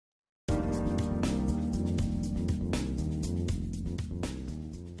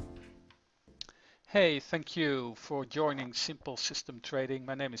Hey, thank you for joining Simple System Trading.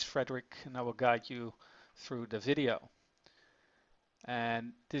 My name is Frederick and I will guide you through the video.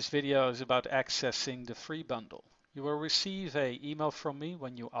 And this video is about accessing the free bundle. You will receive an email from me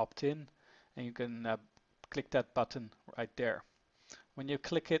when you opt in, and you can click that button right there. When you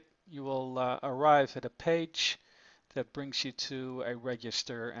click it, you will arrive at a page that brings you to a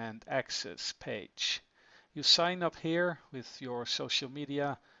register and access page. You sign up here with your social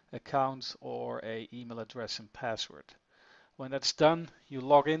media account or an email address and password. When that's done, you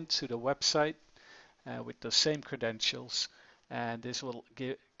log into the website with the same credentials, and this will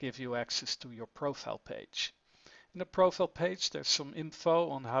give you access to your profile page. In the profile page, there's some info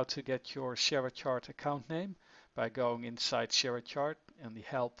on how to get your ShareAchart account name by going inside ShareAchart in the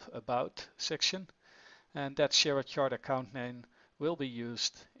Help About section. And that ShareAchart account name will be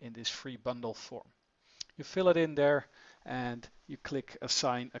used in this free bundle form. You fill it in there and you click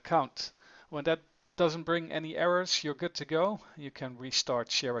Assign Account. When that doesn't bring any errors, you're good to go. You can restart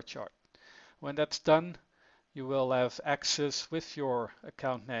ShareAchart. When that's done, you will have access with your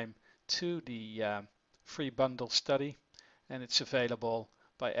account name to the free bundle study, and it's available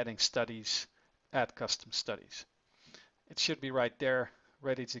by adding studies, add custom studies. It should be right there,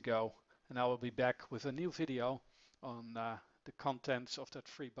 ready to go, and I will be back with a new video on the contents of that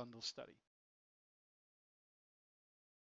free bundle study.